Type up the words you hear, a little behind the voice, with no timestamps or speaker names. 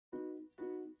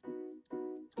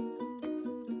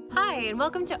Hi, and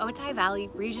welcome to Otay Valley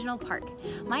Regional Park.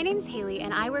 My name's Haley,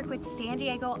 and I work with San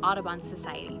Diego Audubon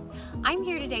Society. I'm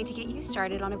here today to get you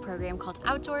started on a program called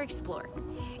Outdoor Explore.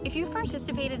 If you've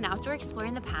participated in Outdoor Explore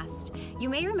in the past, you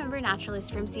may remember naturalists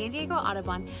from San Diego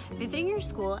Audubon visiting your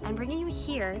school and bringing you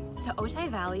here to Otay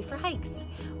Valley for hikes.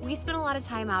 We spent a lot of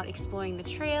time out exploring the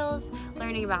trails,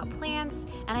 learning about plants,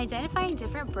 and identifying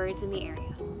different birds in the area.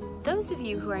 Those of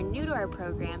you who are new to our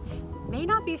program may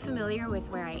not be familiar with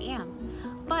where I am,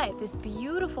 but this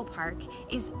beautiful park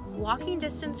is walking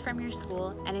distance from your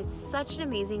school, and it's such an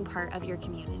amazing part of your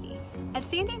community. At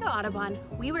San Diego Audubon,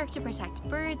 we work to protect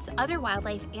birds, other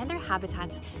wildlife, and their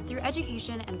habitats through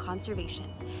education and conservation.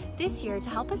 This year, to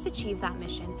help us achieve that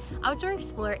mission, Outdoor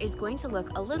Explorer is going to look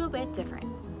a little bit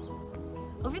different.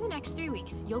 Over the next 3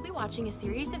 weeks, you'll be watching a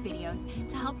series of videos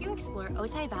to help you explore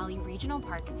Otay Valley Regional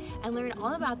Park and learn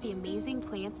all about the amazing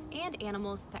plants and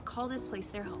animals that call this place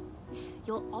their home.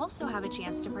 You'll also have a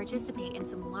chance to participate in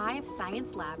some live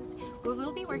science labs where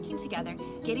we'll be working together,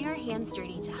 getting our hands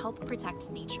dirty to help protect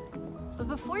nature. But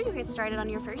before you get started on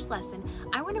your first lesson,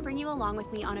 I want to bring you along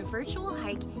with me on a virtual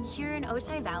hike here in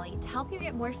Otay Valley to help you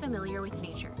get more familiar with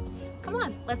nature. Come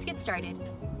on, let's get started.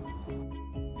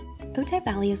 Otay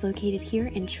Valley is located here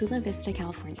in Chula Vista,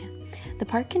 California. The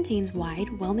park contains wide,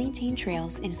 well-maintained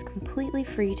trails and is completely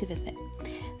free to visit.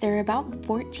 There are about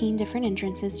 14 different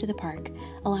entrances to the park,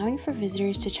 allowing for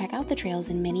visitors to check out the trails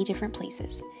in many different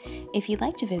places. If you'd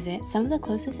like to visit, some of the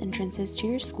closest entrances to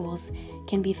your schools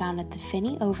can be found at the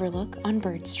Finney Overlook on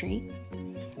Bird Street,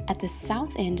 at the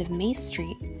south end of Mace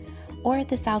Street, or at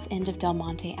the south end of Del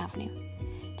Monte Avenue.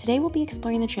 Today we'll be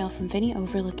exploring the trail from Finney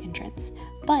Overlook entrance,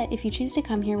 but if you choose to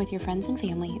come here with your friends and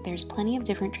family, there's plenty of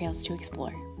different trails to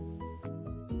explore.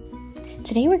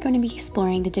 Today we're going to be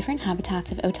exploring the different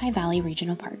habitats of Otay Valley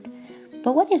Regional Park.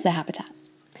 But what is a habitat?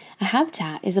 A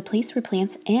habitat is a place where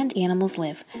plants and animals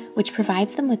live, which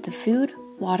provides them with the food,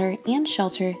 water, and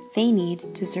shelter they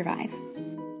need to survive.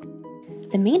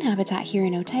 The main habitat here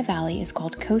in Otay Valley is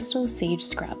called coastal sage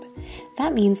scrub.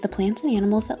 That means the plants and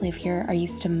animals that live here are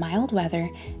used to mild weather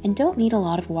and don't need a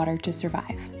lot of water to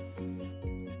survive.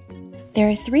 There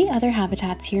are 3 other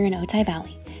habitats here in Otay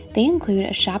Valley. They include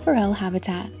a chaparral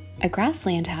habitat, a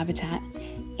grassland habitat,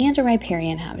 and a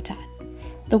riparian habitat.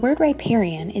 The word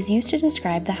riparian is used to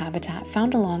describe the habitat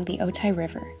found along the Otay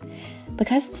River.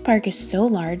 Because this park is so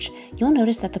large, you'll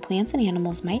notice that the plants and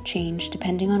animals might change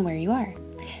depending on where you are.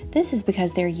 This is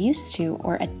because they're used to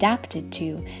or adapted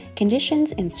to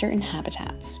conditions in certain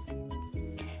habitats.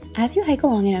 As you hike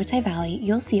along in Otay Valley,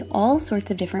 you'll see all sorts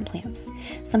of different plants.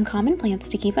 Some common plants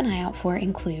to keep an eye out for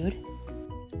include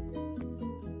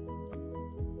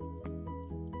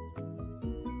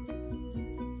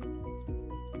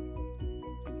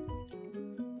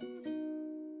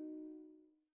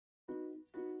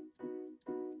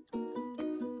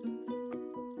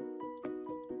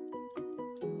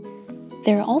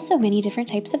There are also many different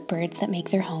types of birds that make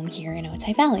their home here in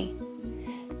Otay Valley.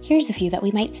 Here's a few that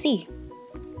we might see.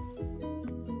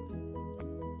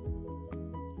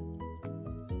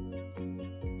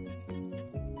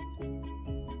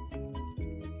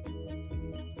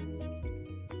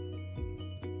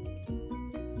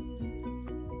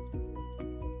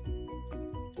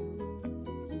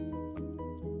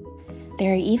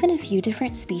 There are even a few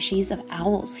different species of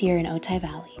owls here in Otay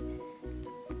Valley.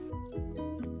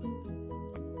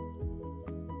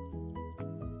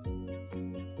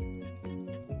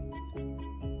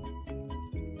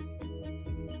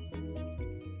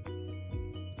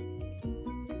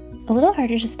 A little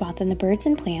harder to spot than the birds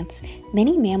and plants,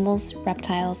 many mammals,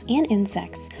 reptiles, and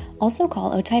insects also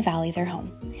call Otay Valley their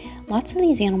home. Lots of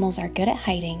these animals are good at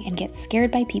hiding and get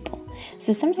scared by people,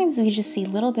 so sometimes we just see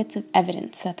little bits of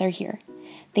evidence that they're here.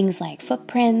 Things like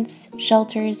footprints,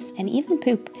 shelters, and even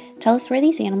poop tell us where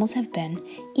these animals have been,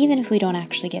 even if we don't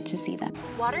actually get to see them.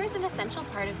 Water is an essential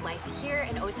part of life here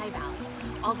in Otay Valley.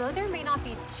 Although there may not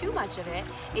be too much of it,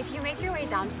 if you make your way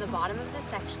down to the bottom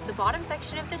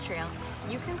section of the trail,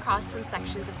 you can cross some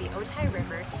sections of the Otay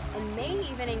River and may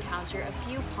even encounter a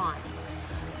few ponds.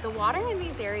 The water in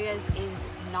these areas is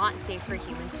not safe for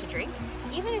humans to drink,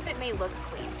 even if it may look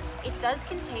clean. It does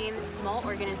contain small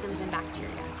organisms and bacteria,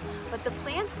 but the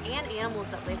plants and animals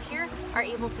that live here are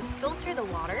able to filter the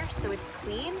water so it's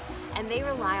clean, and they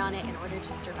rely on it in order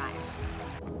to survive.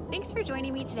 Thanks for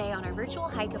joining me today on our virtual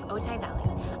hike of Otay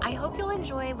Valley. I hope you'll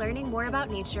enjoy learning more about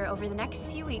nature over the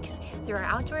next few weeks through our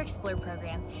Outdoor Explore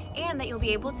program, and that you'll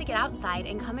be able to get outside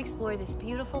and come explore this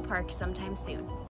beautiful park sometime soon.